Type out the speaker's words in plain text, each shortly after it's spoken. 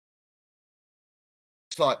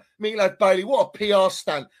like Meatloaf Bailey, what a PR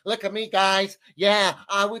stunt. Look at me, guys. Yeah,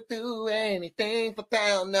 I would do anything for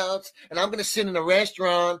pound notes. And I'm going to sit in a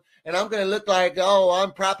restaurant and I'm going to look like, oh,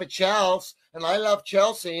 I'm proper Chelsea and I love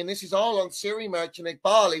Chelsea. And this is all on Siri Merchant at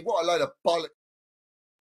Barley. What a load of bollocks.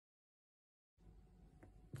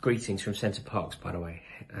 Greetings from Centre Parks, by the way.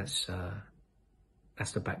 That's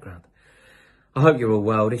the background. I hope you're all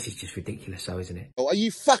well. This is just ridiculous, though, isn't it? Oh, are you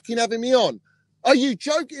fucking having me on? Are you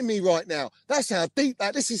joking me right now? That's how deep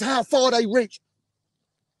that. This is how far they reach.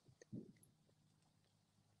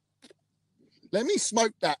 Let me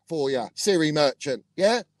smoke that for you, Siri Merchant.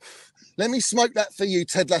 Yeah? Let me smoke that for you,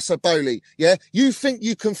 Ted Lasso Bowley. Yeah? You think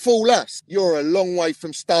you can fool us? You're a long way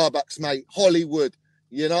from Starbucks, mate. Hollywood.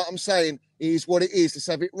 You know what I'm saying? It is what it is. Let's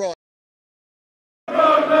have it right.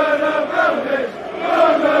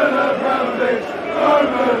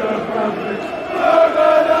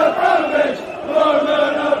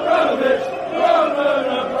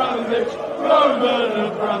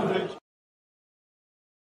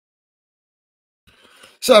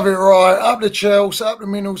 So have it right, up the Chelsea, up the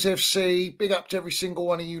Minerals FC, big up to every single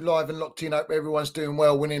one of you live and locked in. Hope everyone's doing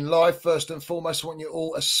well, winning live. First and foremost, I want you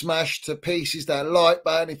all to smash to pieces that like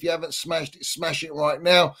button. If you haven't smashed it, smash it right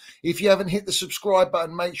now. If you haven't hit the subscribe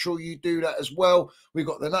button, make sure you do that as well. We've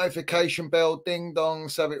got the notification bell, ding dong,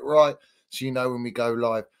 so have it right, so you know when we go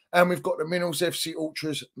live. And we've got the Minerals FC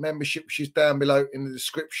Ultras membership, which is down below in the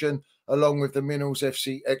description, along with the Minerals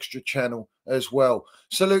FC Extra channel as well.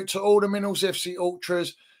 Salute to all the Minerals FC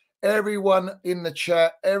Ultras, everyone in the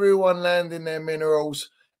chat, everyone landing their minerals,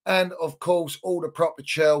 and of course all the proper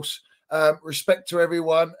Chelsea. Respect to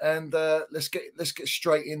everyone, and let's get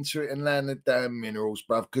straight into it and land the damn minerals,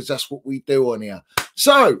 bruv, because that's what we do on here.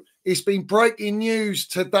 So it's been breaking news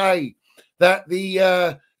today that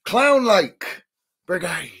the Clownlake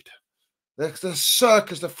Brigade, the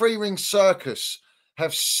circus, the Free Ring Circus,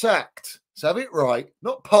 have sacked, so have it right,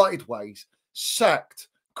 not parted ways, sacked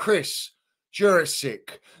Chris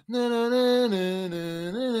Jurasek. Yeah,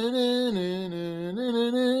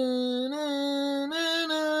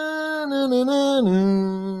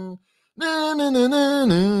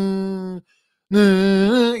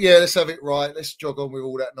 let's have it right. Let's jog on with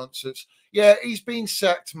all that nonsense. Yeah, he's been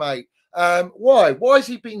sacked, mate. Why? Why has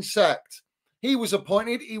he been sacked? He was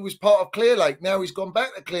appointed. He was part of Clearlake. Now he's gone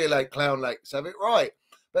back to Clearlake, Clownlake. Let's have it right.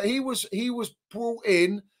 But he was brought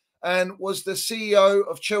in and was the CEO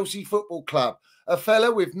of Chelsea Football Club, a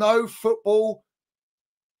fella with no football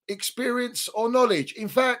experience or knowledge. In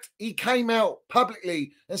fact, he came out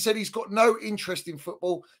publicly and said he's got no interest in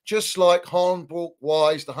football, just like Hornbrook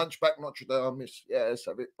Wise, the Hunchback Notre Dame. Yeah, let's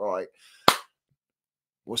have it right.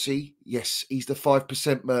 Was he? Yes, he's the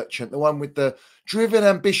 5% merchant, the one with the driven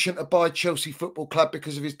ambition to buy Chelsea Football Club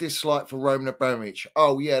because of his dislike for Roman Abramovich.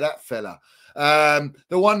 Oh, yeah, that fella. The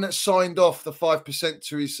one that signed off the 5%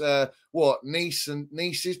 to his,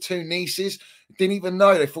 two nieces, didn't even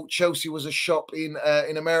know. They thought Chelsea was a shop in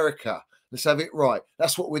America. Let's have it right.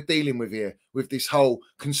 That's what we're dealing with here, with this whole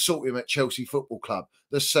consortium at Chelsea Football Club,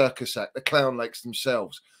 the Circus Act, the Clownlakes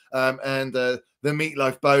themselves. And the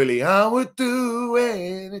Meatloaf Bowley. I would do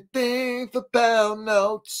anything for pound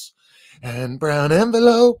notes and brown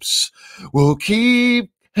envelopes. We'll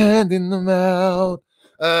keep handing them out.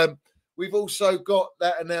 We've also got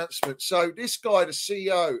that announcement. So this guy, the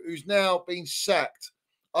CEO, who's now been sacked,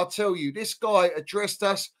 I'll tell you, this guy addressed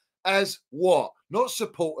us as what? Not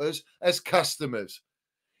supporters, as customers.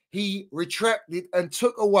 He retracted and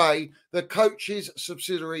took away the coach's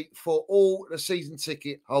subsidiary for all the season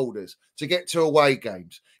ticket holders to get to away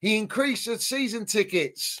games. He increased the season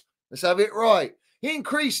tickets. Let's have it right. He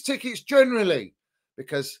increased tickets generally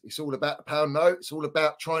because it's all about the pound note. It's all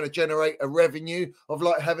about trying to generate a revenue of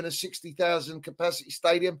like having a 60,000 capacity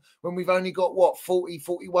stadium when we've only got,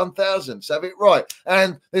 41,000. So have it right.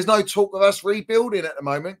 And there's no talk of us rebuilding at the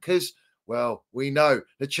moment because, well, we know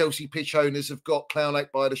the Chelsea pitch owners have got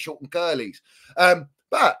Clownlake by the short and curlies.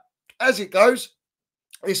 But as it goes,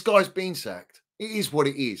 this guy's been sacked. It is what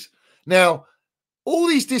it is. Now, all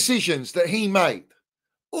these decisions that he made,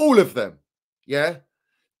 all of them, yeah,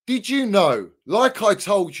 did you know, like I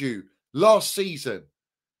told you last season,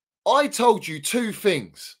 I told you two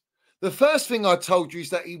things. The first thing I told you is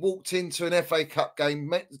that he walked into an FA Cup game,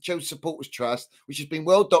 met the Chelsea Supporters Trust, which has been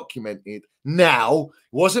well documented now.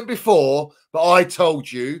 It wasn't before, but I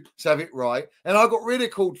told you, so have it right. And I got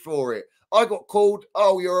ridiculed for it. I got called,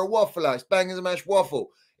 oh, you're a waffler. It's bang as a mash waffle.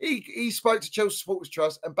 He spoke to Chelsea Supporters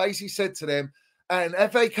Trust and basically said to them, at an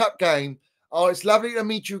FA Cup game, oh, it's lovely to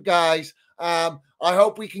meet you guys. I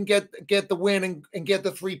hope we can get the win and get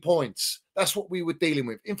the 3 points. That's what we were dealing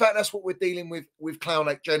with. In fact, that's what we're dealing with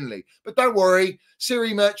Clownlake generally. But don't worry,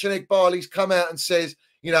 Siri Merchant Egg Barley's come out and says,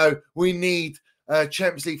 you know, we need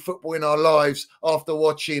Champions League football in our lives after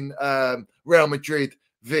watching Real Madrid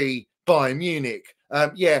v Bayern Munich.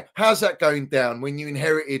 Yeah, how's that going down when you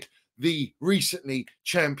inherited the recently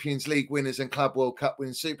Champions League winners and Club World Cup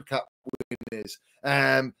winners, Super Cup winners,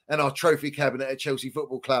 and our trophy cabinet at Chelsea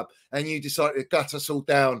Football Club, and you decided to gut us all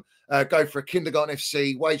down, go for a kindergarten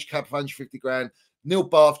FC, wage cap of 150 grand, Neil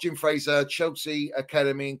Bath, Jim Fraser, Chelsea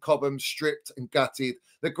Academy in Cobham, stripped and gutted,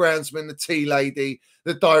 the groundsman, the tea lady,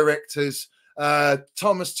 the directors,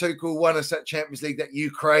 Thomas Tuchel won us that Champions League that you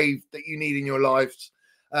crave, that you need in your lives.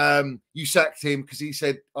 You sacked him because he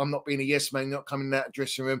said, I'm not being a yes man, not coming in that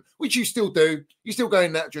dressing room, which you still do. You still go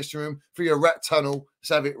in that dressing room for your rat tunnel. Let's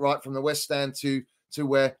have it right from the West Stand to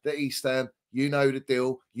where the East Stand. You know the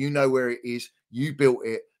deal. You know where it is. You built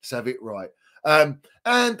it. Let's have it right.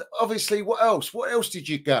 And obviously, what else? What else did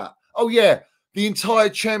you get? Oh, yeah. The entire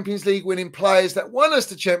Champions League winning players that won us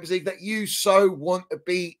the Champions League that you so want to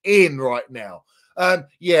be in right now.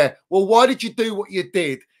 Yeah. Well, why did you do what you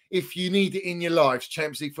did? If you need it in your lives,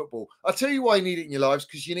 Champions League football. I'll tell you why you need it in your lives,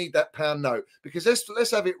 because you need that pound note. Because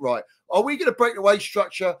let's have it right. Are we going to break the wage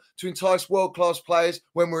structure to entice world-class players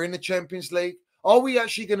when we're in the Champions League? Are we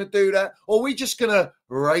actually going to do that? Or are we just going to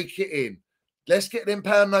rake it in? Let's get them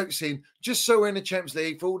pound notes in, just so we're in the Champions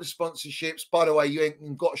League for all the sponsorships. By the way, you ain't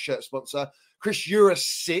even got a shirt sponsor. Chris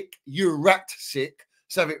Jurasek,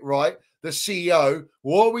 let's have it right. The CEO,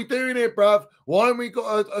 what are we doing here, bruv? Why haven't we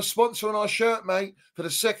got a sponsor on our shirt, mate, for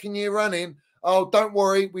the second year running? Oh, don't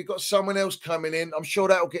worry. We've got someone else coming in. I'm sure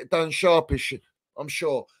that'll get done sharpish. I'm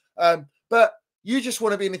sure. But you just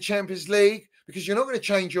want to be in the Champions League because you're not going to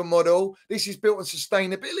change your model. This is built on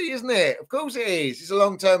sustainability, isn't it? Of course it is. It's a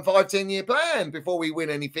long-term 5-10-year plan before we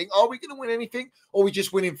win anything. Are we going to win anything, or are we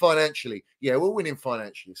just winning financially? Yeah, we're winning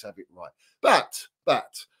financially. Let's have it right. But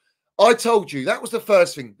I told you that was the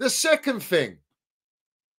first thing. The second thing,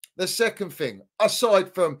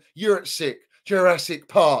 aside from Jurassic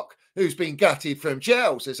Park, who's been gutted from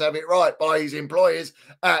Chelsea, let's have it right, by his employers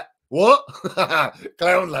at what?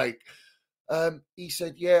 Clownlake. He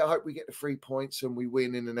said, yeah, I hope we get the 3 points and we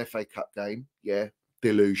win in an FA Cup game. Yeah,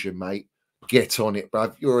 delusion, mate. Get on it,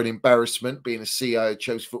 bruv. You're an embarrassment being a CEO of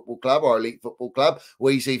Chelsea Football Club or Elite Football Club.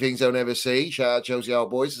 We see things they'll never see. Shout out Chelsea Old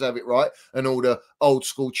Boys, let's have it right. And all the old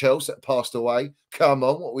school Chelsea that passed away. Come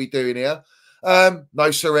on, what are we doing here? No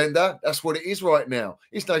surrender. That's what it is right now.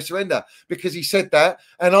 It's no surrender, because he said that.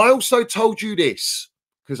 And I also told you this,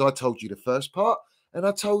 because I told you the first part, and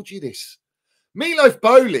I told you this. Meatloaf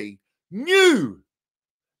Bowley knew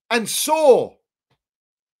and saw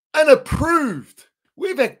and approved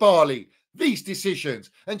with Ekbali these decisions.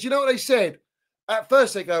 And do you know what they said? At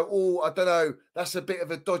first they go, oh, I don't know, that's a bit of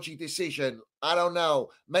a dodgy decision. I don't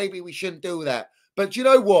know. Maybe we shouldn't do that. But do you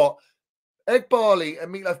know what? Ekbali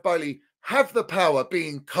and Meatloaf Bowley have the power,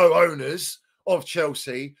 being co-owners of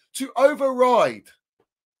Chelsea, to override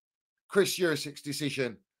Chris Jurasek's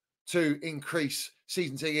decision to increase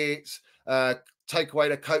season tickets, take away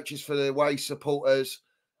the coaches for the away supporters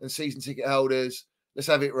and season ticket holders. Let's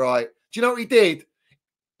have it right. Do you know what he did?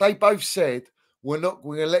 They both said, we're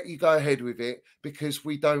going to let you go ahead with it because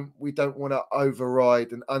we don't want to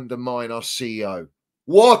override and undermine our CEO.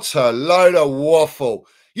 What a load of waffle.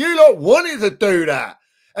 You lot wanted to do that.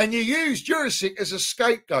 And you used Jurasek as a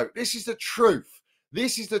scapegoat. This is the truth.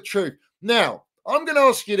 This is the truth. Now, I'm going to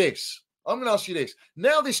ask you this.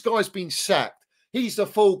 Now this guy's been sacked. He's the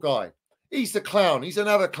fall guy. He's the clown. He's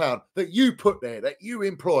another clown that you put there, that you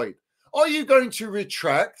employed. Are you going to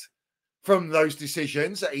retract from those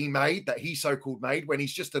decisions that he made, that he so-called made, when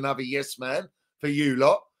he's just another yes man for you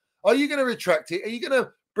lot? Are you going to retract it? Are you going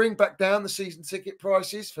to bring back down the season ticket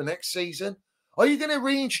prices for next season? Are you going to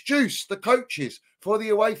reintroduce the coaches for the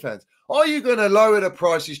away fans? Are you going to lower the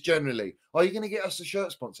prices generally? Are you going to get us a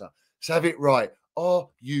shirt sponsor? Let's have it right. Are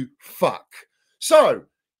you fuck? So,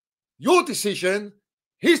 your decision,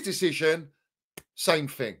 his decision, same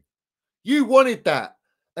thing. You wanted that.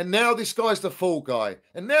 And now this guy's the fall guy.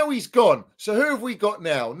 And now he's gone. So who have we got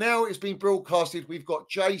now? Now it's been broadcasted. We've got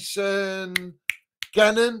Jason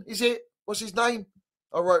Gannon. Is it? What's his name?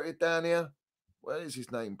 I wrote it down here. Where is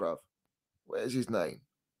his name, bruv? Where's his name?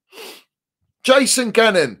 Jason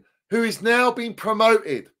Gannon, who is now being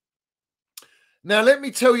promoted. Now, let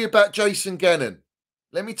me tell you about Jason Gannon.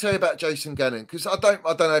 Because I don't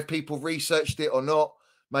know if people researched it or not.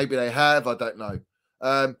 Maybe they have. I don't know.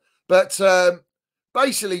 But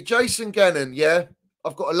basically, Jason Gannon, yeah,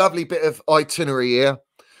 I've got a lovely bit of itinerary here.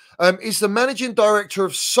 is the managing director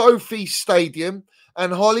of Sophie Stadium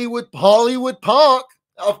and Hollywood Park.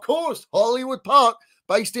 Of course, Hollywood Park,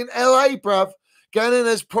 based in LA, bruv. Gannon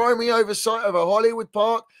has primary oversight over Hollywood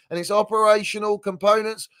Park and its operational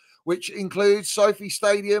components, which includes Sophie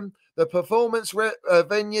Stadium, the performance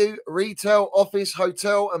venue, retail, office,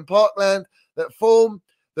 hotel, and parkland that form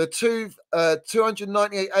the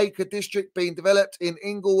 298-acre district being developed in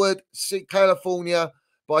Inglewood, California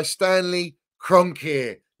by Stanley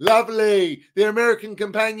Kroenke. Lovely. The American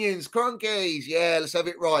companions, Kroenkes. Yeah, let's have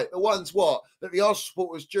it right. The ones that the Arsenal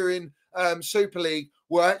supporters during Super League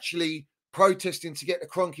were actually protesting to get the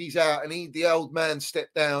Kroenkes out, and the old man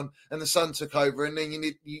stepped down and the son took over, and then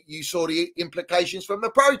you saw the implications from the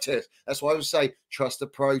protest. That's why I would say trust the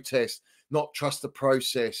protest, not trust the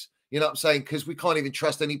process. You know what I'm saying? Because we can't even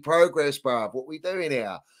trust any progress, bruv. What we doing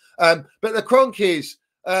here? But the Kroenkes,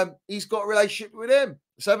 he's got a relationship with them.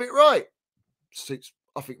 Let's have it right.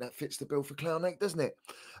 I think that fits the bill for Clownlake, doesn't it?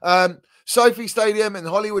 Sophie Stadium and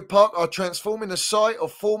Hollywood Park are transforming the site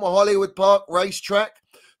of former Hollywood Park racetrack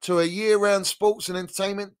to a year-round sports and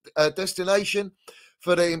entertainment destination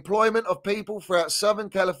for the employment of people throughout Southern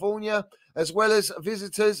California, as well as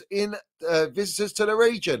visitors to the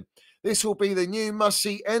region. This will be the new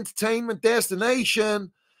must-see entertainment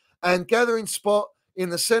destination and gathering spot in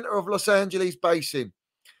the center of Los Angeles basin.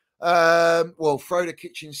 Well, throw the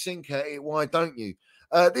kitchen sink at it, why don't you?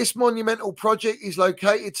 This monumental project is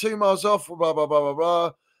located 2 miles off, blah, blah, blah, blah,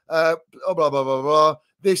 blah, blah, blah, blah, blah.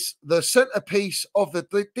 The centerpiece of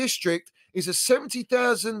the district is a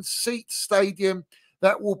 70,000-seat stadium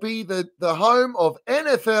that will be the home of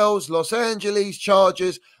NFL's Los Angeles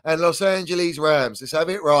Chargers and Los Angeles Rams. Let's have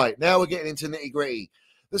it right. Now we're getting into nitty-gritty.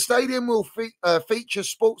 The stadium will feature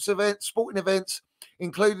sporting events,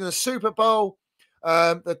 including the Super Bowl,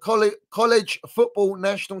 the College Football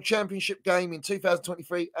National Championship game in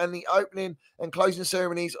 2023, and the opening and closing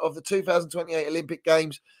ceremonies of the 2028 Olympic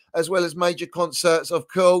Games, as well as major concerts, of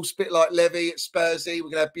course, a bit like Levy at Spursy. We're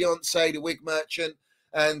going to have Beyonce, the wig merchant,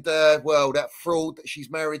 and, well, that fraud that she's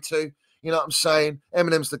married to. You know what I'm saying?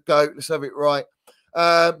 Eminem's the GOAT. Let's have it right.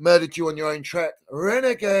 Murdered You on Your Own Track.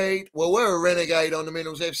 Renegade. Well, we're a renegade on the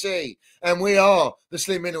Minerals FC. And we are the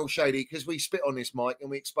Slim Minerals Shady, because we spit on this mic and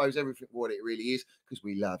we expose everything for what it really is, because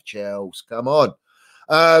we love Chels. Come on.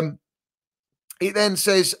 It then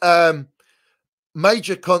says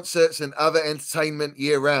major concerts and other entertainment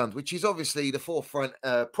year-round, which is obviously the forefront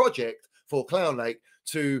project for Clownlake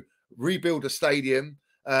to rebuild a stadium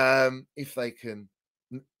if they can,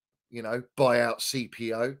 you know, buy out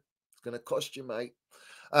CPO. It's going to cost you, mate.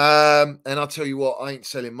 And I'll tell you what, I ain't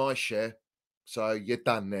selling my share. So you're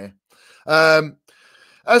done there.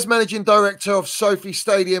 As managing director of Sophie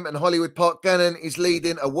Stadium and Hollywood Park, Gannon is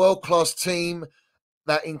leading a world-class team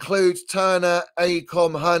that includes Turner,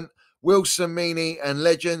 Acom, Hunt, Wilson, Meany, and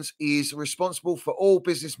legends. He is responsible for all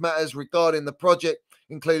business matters regarding the project,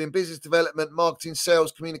 including business development, marketing,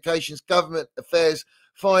 sales, communications, government affairs,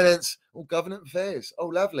 finance, or government affairs. Oh,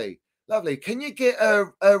 lovely. Lovely. Can you get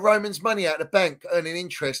Roman's money out of the bank earning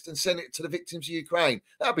interest and send it to the victims of Ukraine?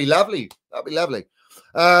 That'd be lovely. That'd be lovely.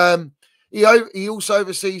 He also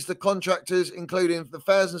oversees the contractors, including the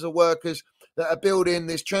thousands of workers that are building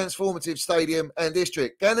this transformative stadium and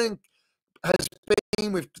district. Gannon has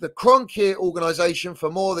been with the Kroenke organization for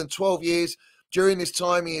more than 12 years. During this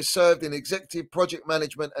time, he has served in executive project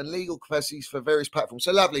management and legal capacities for various platforms.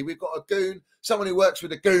 So lovely. We've got a goon, someone who works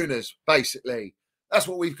with the gooners, basically. That's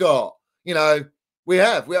what we've got. You know, we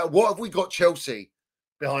have. What have we got, Chelsea,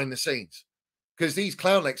 behind the scenes? Because these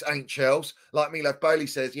Clownlakes ain't Chels. Like Milo Bailey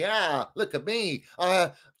says, yeah, look at me.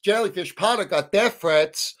 Jellyfish Potter got death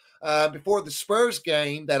threats before the Spurs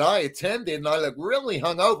game that I attended, and I look really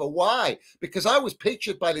hungover. Why? Because I was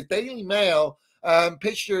pictured by the Daily Mail,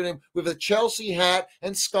 picturing him with a Chelsea hat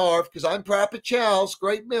and scarf, because I'm proper Chels,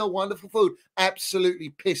 great meal, wonderful food. Absolutely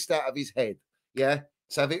pissed out of his head. Yeah?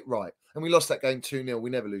 Let's have it right. And we lost that game 2-0. We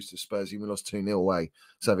never lose to Spurs. We lost 2-0 away.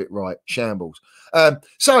 Let's have it right. Shambles.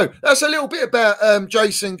 So that's a little bit about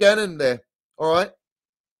Jason Gannon there. All right.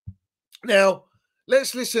 Now,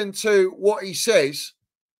 let's listen to what he says.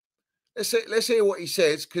 Let's hear what he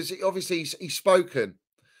says, because obviously he's spoken.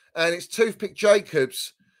 And it's Toothpick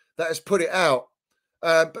Jacobs that has put it out.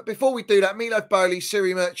 But before we do that, Milo Bailey,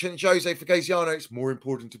 Siri Merchant, Jose Fagaziano, it's more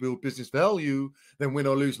important to build business value than win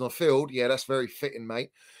or lose on the field. Yeah, that's very fitting, mate.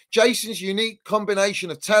 Jason's unique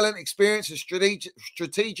combination of talent, experience, and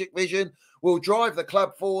strategic vision will drive the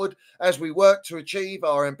club forward as we work to achieve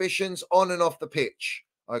our ambitions on and off the pitch.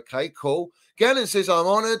 Okay, cool. Gannon says, I'm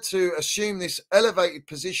honoured to assume this elevated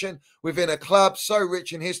position within a club so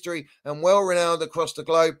rich in history and well-renowned across the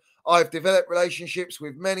globe. I've developed relationships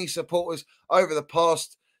with many supporters over the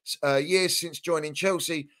past years since joining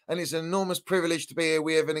Chelsea, and it's an enormous privilege to be here.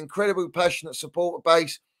 We have an incredibly passionate supporter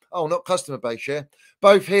base. Oh, not customer base, yeah.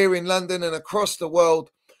 Both here in London and across the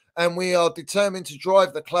world. And we are determined to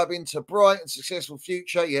drive the club into a bright and successful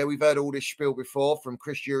future. Yeah, we've heard all this spiel before from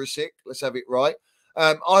Chris Jurasek. Let's have it right.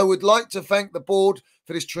 I would like to thank the board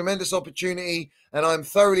for this tremendous opportunity, and I'm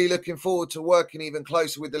thoroughly looking forward to working even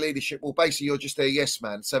closer with the leadership. Well, basically, you're just their yes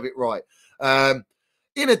man. Let's have it right.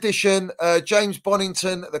 In addition, James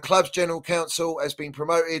Bonington, the club's general counsel, has been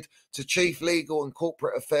promoted to Chief Legal and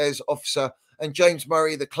Corporate Affairs Officer, and James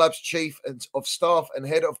Murray, the club's Chief of Staff and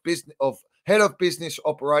Head of Business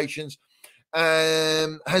Operations,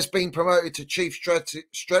 has been promoted to Chief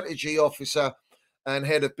Strategy Officer and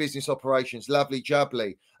Head of Business Operations. Lovely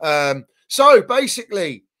jubbly. So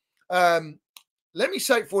basically, let me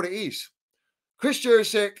say it for what it is. Chris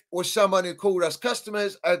Jurasek was someone who called us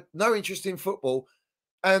customers, had no interest in football,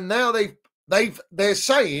 and now they're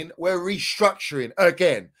saying we're restructuring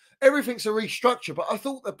again. Everything's a restructure, but I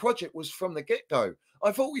thought the project was from the get-go.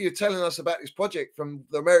 I thought you were telling us about this project from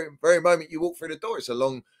the very moment you walk through the door. It's a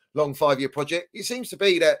long 5-year project. It seems to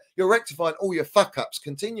be that you're rectifying all your fuck-ups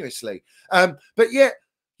continuously. But yet,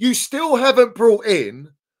 you still haven't brought in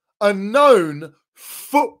a known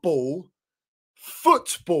football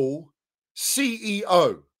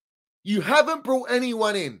CEO. You haven't brought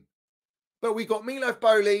anyone in. But we got Milov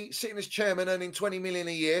Bowley sitting as chairman earning 20 million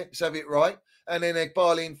a year. Let's have it right. And then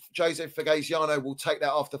Egbali and Jose Fagaziano will take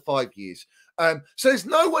that after 5 years. So there's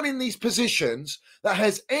no one in these positions that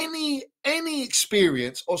has any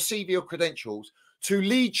experience or CV or credentials to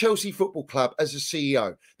lead Chelsea Football Club as a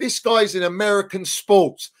CEO. This guy's in American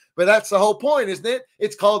sports, but that's the whole point, isn't it?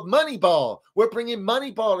 It's called Moneyball. We're bringing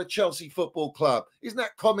Moneyball to Chelsea Football Club. Isn't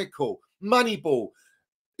that comical? Moneyball.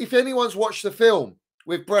 If anyone's watched the film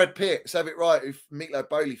with Brad Pitt, let's have it right, who Meatloaf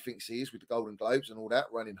Bowley thinks he is with the Golden Globes and all that,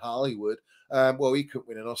 running Hollywood. Well, he couldn't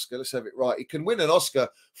win an Oscar. Let's have it right. He can win an Oscar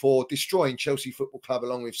for destroying Chelsea Football Club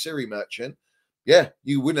along with Siri Merchant. Yeah,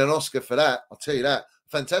 you win an Oscar for that. I'll tell you that.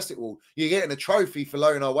 Fantastic. Well, you're getting a trophy for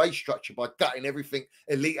lowering our wage structure by gutting everything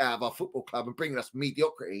elite out of our football club and bringing us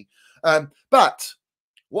mediocrity. But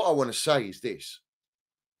what I want to say is this.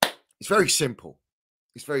 It's very simple.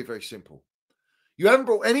 It's very, very simple. You haven't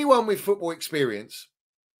brought anyone with football experience.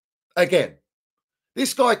 Again,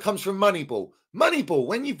 this guy comes from Moneyball. Moneyball,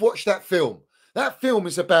 when you've watched that film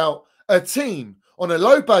is about a team on a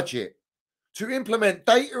low budget to implement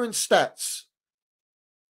data and stats,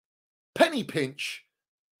 penny pinch,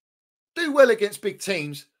 do well against big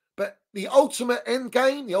teams, but the ultimate end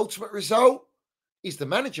game, the ultimate result is the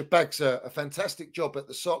manager bags a fantastic job at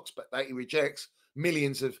the Sox, but that he rejects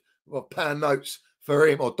millions of pound notes for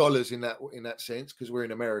him, or dollars in that sense, because we're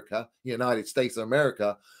in America, United States of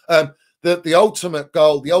America. The ultimate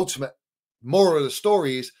goal, the ultimate moral of the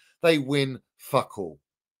story is they win fuck all.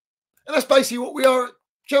 And that's basically what we are at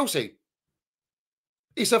Chelsea.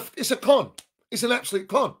 It's a con. It's an absolute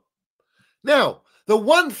con. Now, the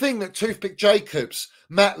one thing that Toothpick Jacobs,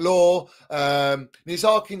 Matt Law,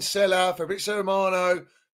 Nizar Kinsella, Fabrizio Romano,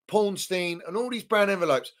 Pawnstein, and all these brown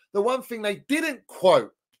envelopes, the one thing they didn't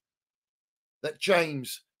quote that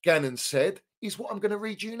James Gannon said is what I'm going to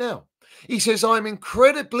read you now. He says, I'm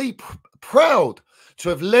incredibly proud to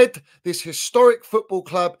have led this historic football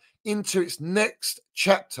club into its next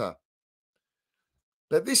chapter.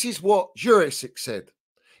 But this is what Jurasek said.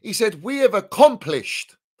 He said, we have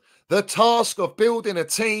accomplished the task of building a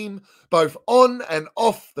team both on and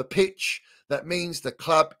off the pitch. That means the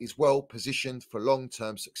club is well positioned for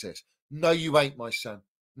long-term success. No, you ain't, my son.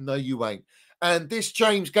 No, you ain't. And this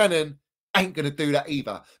James Gannon ain't going to do that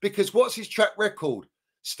either. Because what's his track record?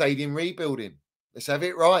 Stadium rebuilding. Let's have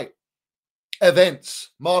it right.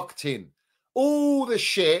 Events, marketing, all the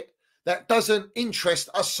shit that doesn't interest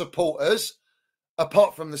us supporters,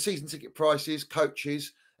 apart from the season ticket prices,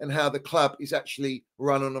 coaches, and how the club is actually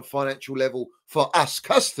run on a financial level for us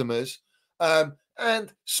customers,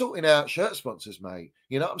 and sorting out shirt sponsors, mate.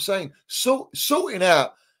 You know what I'm saying? Sorting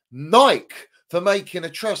out Nike for making a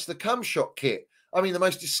Trust the Cum Shot kit. I mean, the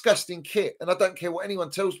most disgusting kit. And I don't care what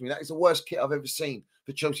anyone tells me. That is the worst kit I've ever seen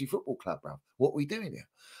for Chelsea Football Club, bro. What are we doing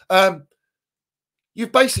here?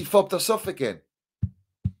 You've basically fobbed us off again.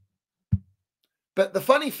 But the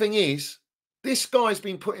funny thing is, this guy's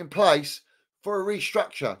been put in place for a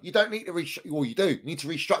restructure. You don't need to restructure. Well, you do. You need to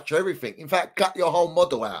restructure everything. In fact, gut your whole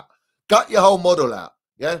model out. Gut your whole model out.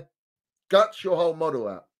 Yeah? Gut your whole model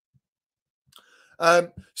out.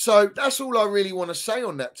 So that's all I really want to say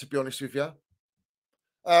on that, to be honest with you.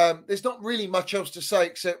 There's not really much else to say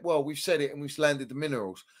except, well, we've said it and we've landed the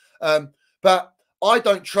minerals. But I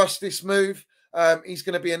don't trust this move. He's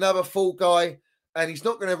going to be another fall guy, and he's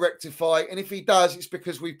not going to rectify. And if he does, it's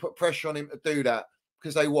because we put pressure on him to do that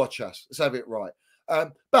because they watch us. Let's have it right.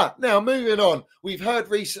 But now moving on, we've heard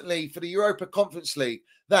recently for the Europa Conference League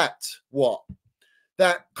that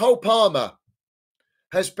Cole Palmer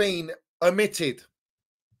has been omitted.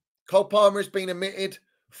 Cole Palmer has been omitted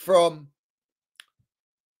from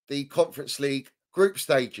the Conference League group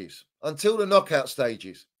stages until the knockout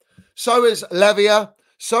stages. So is Lavia,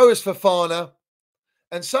 so is Fofana,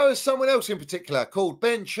 and so is someone else in particular called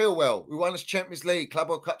Ben Chilwell, who won us Champions League, Club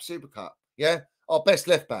World Cup, Super Cup. Yeah, our best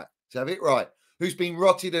left back. To have it right, who's been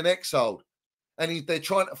rotted and exiled, and they're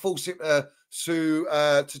trying to force him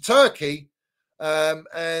to Turkey.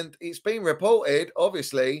 And it's been reported,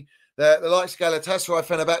 obviously, that the likes of Galatasaray,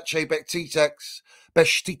 Fenerbahce,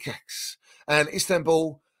 Beşiktaş, and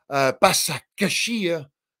Istanbul, Başakşehir,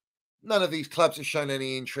 none of these clubs have shown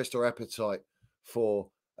any interest or appetite for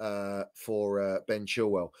Ben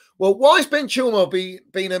Chilwell. Well, why is Ben Chilwell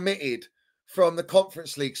being omitted from the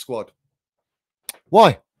Conference League squad?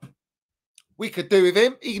 Why? We could do with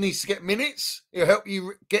him. He needs to get minutes. It'll help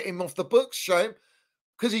you get him off the books, show him,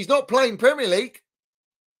 because he's not playing Premier League.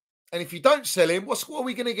 And if you don't sell him, what are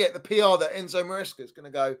we going to get? The PR that Enzo Maresca is going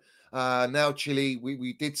to go, now Chile,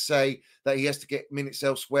 we did say that he has to get minutes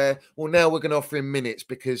elsewhere. Well, now we're going to offer him minutes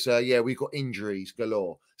because, we've got injuries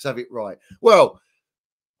galore. Let's have it right. Well,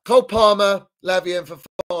 Cole Palmer, Lavia and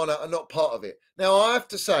Fofana are not part of it. Now, I have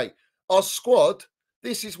to say, our squad,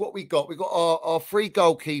 this is what we got. We got our three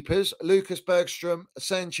goalkeepers, Lucas Bergstrom,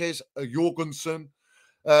 Sanchez, Jorgensen.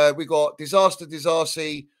 We got Disaster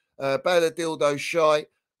Disasi, Bala Dildo Shite,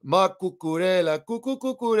 Mark Cucurella.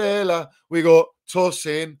 We got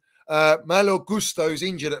Tosin. Malo Gusto's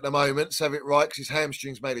injured at the moment, let's have it right, because his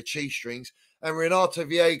hamstrings made of cheese strings. And Renato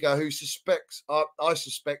Viega, who I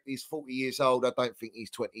suspect he's 40 years old. I don't think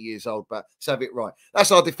he's 20 years old, but let's have it right.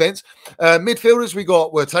 That's our defence. Midfielders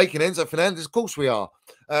we're taking Enzo Fernandez. Of course we are.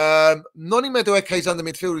 Noni Madueke's under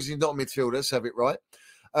midfielders. He's not a midfielder. Let's have it right.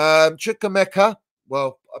 Chukwemeka,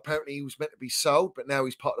 well, apparently he was meant to be sold, but now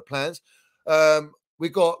he's part of the plans. We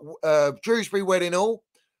got Drewsbury Wedding Hall,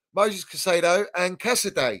 Moses Caicedo, and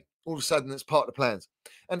Cassidy. All of a sudden, that's part of the plans.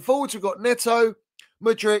 And forwards, we've got Neto,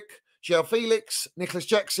 Mudryk, João Felix, Nicholas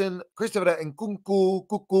Jackson, Christopher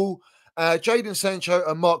Nkunku, Jadon Sancho,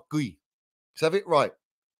 and Mark Gui. Let's have it right.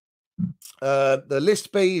 The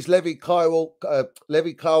list B is Levi Carwell,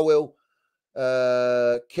 Keanu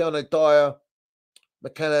Dyer,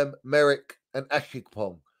 McCallum, Merrick, and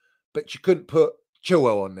Ashikpong. But you couldn't put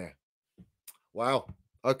Chilwell on there. Wow.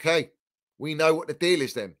 Okay. We know what the deal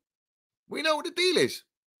is then. We know what the deal is.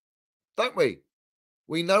 Don't we?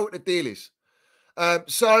 We know what the deal is.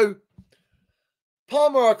 So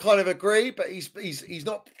Palmer, I kind of agree, but he's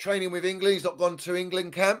not training with England. He's not gone to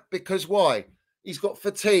England camp because why? He's got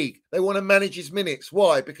fatigue. They want to manage his minutes.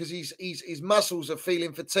 Why? Because his muscles are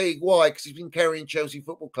feeling fatigue. Why? Because he's been carrying Chelsea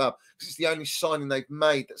Football Club. Because it's the only signing they've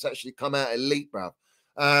made that's actually come out elite, bruv.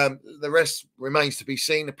 The rest remains to be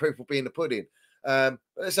seen. The proof will be in the pudding. But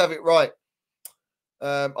let's have it right.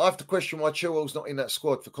 I have to question why Chilwell's not in that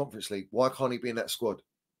squad for Conference League. Why can't he be in that squad?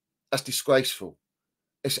 That's disgraceful.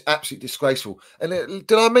 It's absolutely disgraceful. And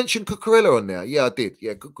did I mention Cucurella on there? Yeah, I did.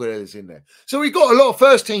 Yeah, Cucurella's in there. So we've got a lot of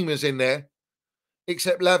first teamers in there,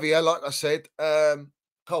 except Lavia, like I said,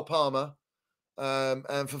 Cole Palmer, and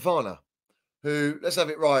Fofana, who, let's have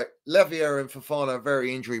it right, Lavia and Fofana are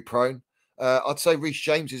very injury prone. I'd say Reece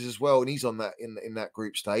James is as well, and he's on that in that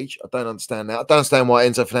group stage. I don't understand that. I don't understand why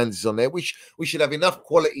Enzo Fernandez is on there. We should have enough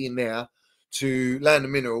quality in there to land the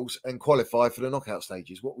minerals and qualify for the knockout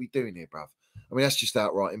stages. What are we doing here, bruv? I mean, that's just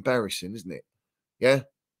outright embarrassing, isn't it? Yeah?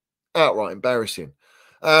 Outright embarrassing.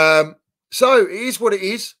 So it is what it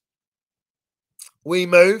is. We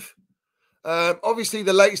move. Obviously,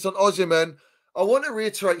 the latest on Osimhen. I want to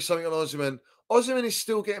reiterate something on Osimhen. Osimhen is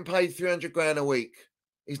still getting paid 300 grand a week.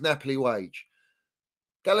 His Napoli wage.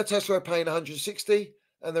 Galatasaray are paying 160,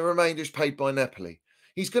 and the remainder is paid by Napoli.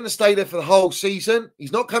 He's going to stay there for the whole season.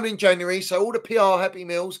 He's not coming in January, so all the PR happy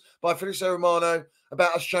meals by Fabrizio Romano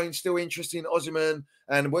about us showing still interest in Osimhen,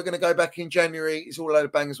 and we're going to go back in January. It's all a load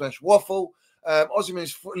of bangers mash waffle. Osimhen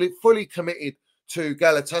is fully committed to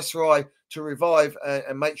Galatasaray to revive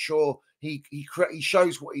and make sure he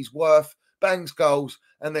shows what he's worth, bangs goals,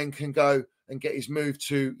 and then can go and get his move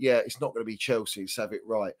to, it's not going to be Chelsea, let's have it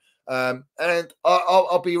right. And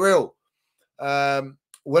I'll be real.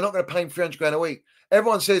 We're not going to pay him 300 grand a week.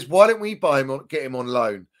 Everyone says, why don't we buy him, get him on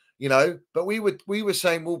loan? You know, but we were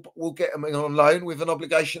saying we'll get him on loan with an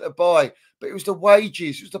obligation to buy. But it was the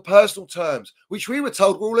wages, it was the personal terms, which we were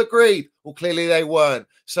told were all agreed. Well, clearly they weren't.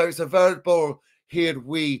 So it's a verbal here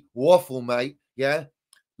we waffle, mate. Yeah,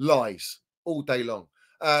 lies all day long,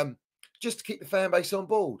 just to keep the fan base on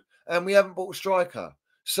board. And we haven't bought a striker.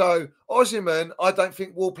 So Osimhen, I don't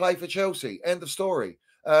think will play for Chelsea. End of story.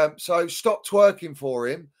 So stop twerking for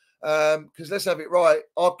him. Because let's have it right,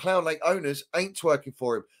 our Clownlake owners ain't twerking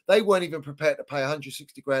for him. They weren't even prepared to pay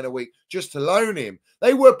 160 grand a week just to loan him.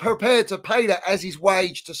 They were prepared to pay that as his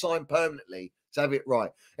wage to sign permanently. Let's have it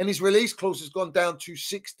right. And his release clause has gone down to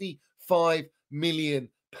 65 million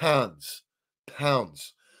pounds.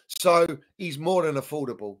 So he's more than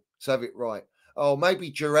affordable. Let's have it right. Oh,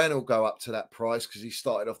 maybe Duran will go up to that price because he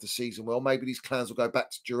started off the season well. Maybe these clowns will go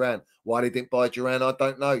back to Duran. Why they didn't buy Duran, I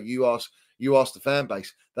don't know. You ask the fan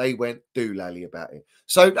base. They went doolally about it.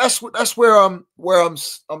 So that's where I'm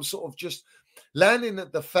sort of just landing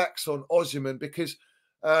at the facts on Osimhen because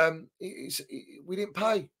we didn't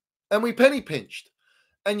pay and we penny pinched,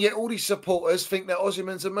 and yet all these supporters think that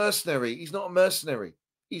Osimhen's a mercenary. He's not a mercenary.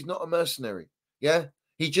 He's not a mercenary. Yeah,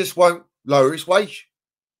 he just won't lower his wage.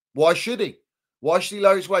 Why should he? Why should he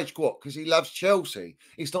lower his wage? What? Because he loves Chelsea.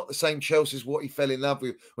 It's not the same Chelsea as what he fell in love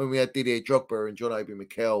with when we had Didier Drogba and John Obi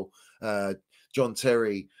Mikel, John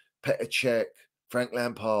Terry, Petr Cech, Frank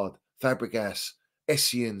Lampard, Fabregas,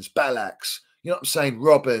 Essien, Ballax. You know what I'm saying?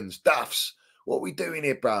 Robbins, Duffs. What are we doing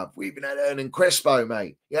here, bruv? We've been at Hernan Crespo,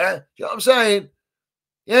 mate. Yeah? Do you know what I'm saying?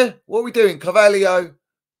 Yeah? What are we doing? Carvalho,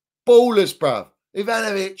 ballers, bruv.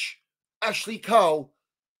 Ivanovic, Ashley Cole.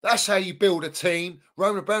 That's how you build a team.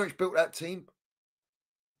 Roman Abramovich built that team.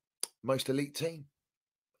 Most elite team.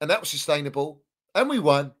 And that was sustainable. And we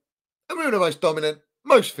won. And we were the most dominant,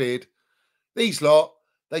 most feared. These lot,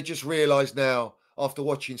 they just realise now, after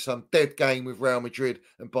watching some dead game with Real Madrid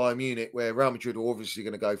and Bayern Munich, where Real Madrid are obviously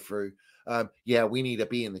going to go through, yeah, we need to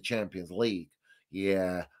be in the Champions League.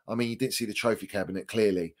 Yeah. I mean, you didn't see the trophy cabinet,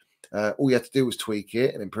 clearly. All you had to do was tweak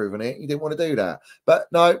it and improve on it. You didn't want to do that. But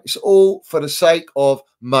no, it's all for the sake of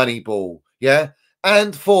Moneyball. Yeah.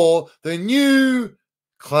 And for the new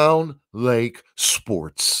Clownlake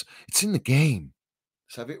Sports. It's in the game.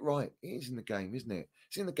 Let's have it right. It is in the game, isn't it?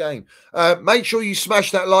 It's in the game. Make sure you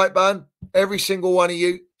smash that like button. Every single one of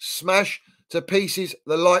you, smash to pieces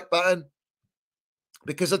the like button.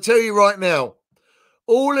 Because I tell you right now,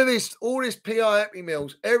 all this PI Happy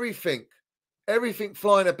Meals, everything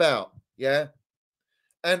flying about, yeah?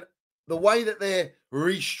 And the way that they're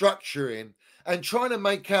restructuring and trying to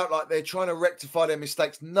make out like they're trying to rectify their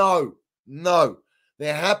mistakes. No.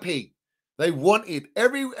 They're happy. They wanted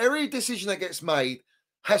every decision that gets made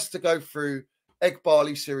has to go through Egg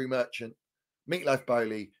Barley, Siri Merchant, Meatloaf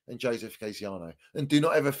Bowley, and Joseph Casiano. And do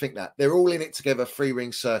not ever think that. They're all in it together,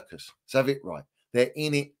 three-ring circus. Let's have it right. They're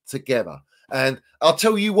in it together. And I'll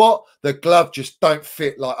tell you what, the glove just don't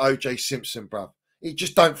fit like OJ Simpson, bruv. It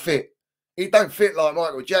just don't fit. It don't fit like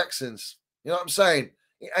Michael Jackson's. You know what I'm saying?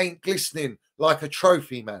 It ain't glistening like a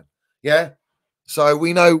trophy, man. Yeah? So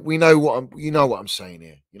we know what I'm saying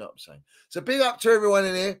here. You know what I'm saying? So big up to everyone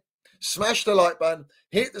in here. Smash the like button.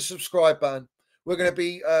 Hit the subscribe button. We're going to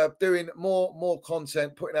be doing more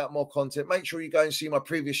content, putting out more content. Make sure you go and see my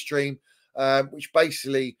previous stream, which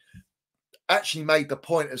basically actually made the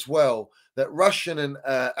point as well that Russian and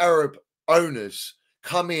Arab owners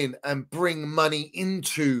come in and bring money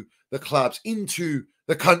into the clubs, into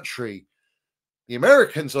the country. The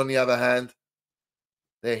Americans, on the other hand,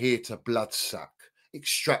 they're here to bloodsuck,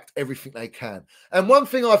 extract everything they can. And one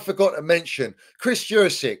thing I forgot to mention, Chris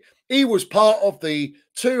Jurasek, he was part of the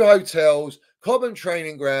 2 hotels, Cobham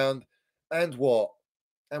training ground, and what?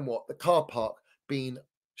 The car park being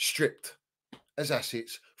stripped as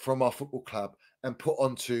assets from our football club and put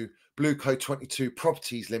onto Blue Co 22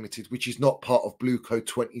 Properties Limited, which is not part of Blue Co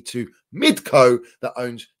 22 Midco that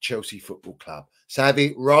owns Chelsea Football Club. So have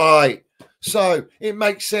it right. So it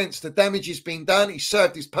makes sense. The damage has been done. He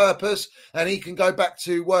served his purpose and he can go back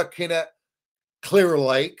to working at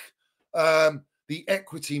Clownlake, the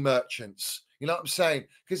equity merchants. You know what I'm saying?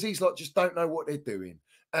 Because these lot just don't know what they're doing.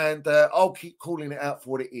 And I'll keep calling it out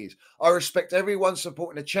for what it is. I respect everyone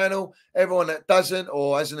supporting the channel. Everyone that doesn't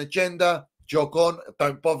or has an agenda, jog on.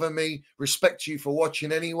 Don't bother me. Respect you for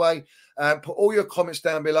watching anyway. Put all your comments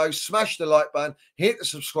down below. Smash the like button. Hit the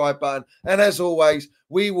subscribe button. And as always,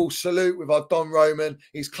 we will salute with our Don Roman.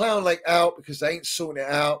 Is Clownlake out because they ain't sorting it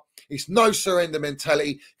out? It's no surrender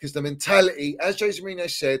mentality because the mentality, as Jose Mourinho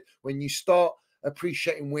said, when you start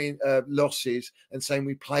appreciating losses and saying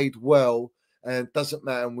we played well, and doesn't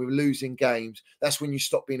matter, and we're losing games, that's when you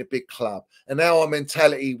stop being a big club. And now our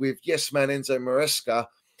mentality with yes man Enzo Maresca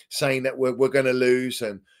saying that we're going to lose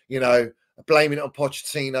and, you know, blaming it on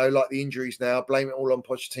Pochettino, like the injuries now, blame it all on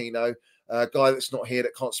Pochettino. a guy that's not here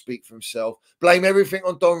that can't speak for himself. Blame everything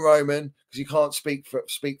on Don Roman because he can't speak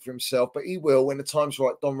for himself, but he will. When the time's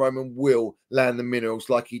right, Don Roman will land the minerals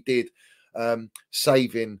like he did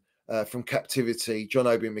saving from captivity John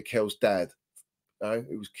Obi Mikel's dad.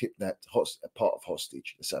 Who was kidnapped, part of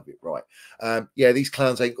hostage. Let's have it right. Yeah, these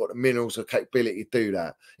clowns ain't got the minerals or capability to do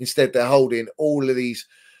that. Instead, they're holding all of these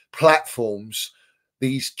platforms,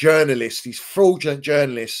 these journalists, these fraudulent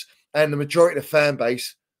journalists, and the majority of the fan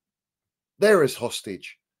base, they're as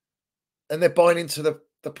hostage. And they're buying into the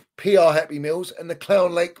PR Happy Meals and the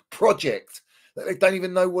Clownlake project that they don't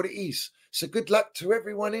even know what it is. So good luck to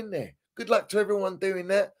everyone in there. Good luck to everyone doing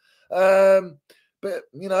that. But,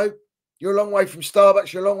 you know, you're a long way from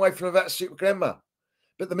Starbucks. You're a long way from that super grandma.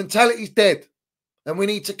 But the mentality's dead. And we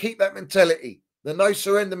need to keep that mentality. The no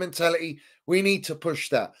surrender mentality. We need to push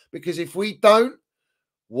that. Because if we don't,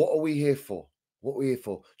 what are we here for? What are we here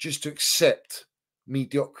for? Just to accept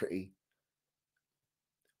mediocrity.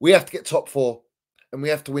 We have to get top 4. And we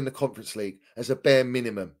have to win the Conference League as a bare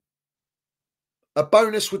minimum. A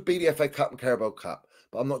bonus would be the FA Cup and Carabao Cup.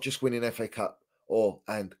 But I'm not just winning FA Cup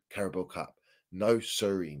and Carabao Cup. No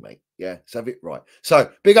sorry, mate. Yeah, let's have it right. So,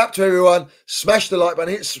 big up to everyone. Smash the like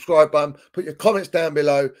button, hit the subscribe button, put your comments down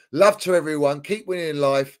below. Love to everyone. Keep winning in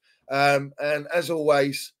life. And as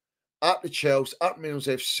always, up the Chelsea, up Mills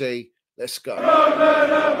FC. Let's go.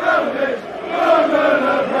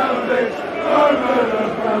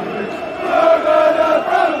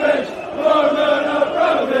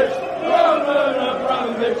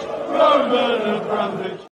 Roman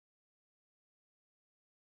Abramovich.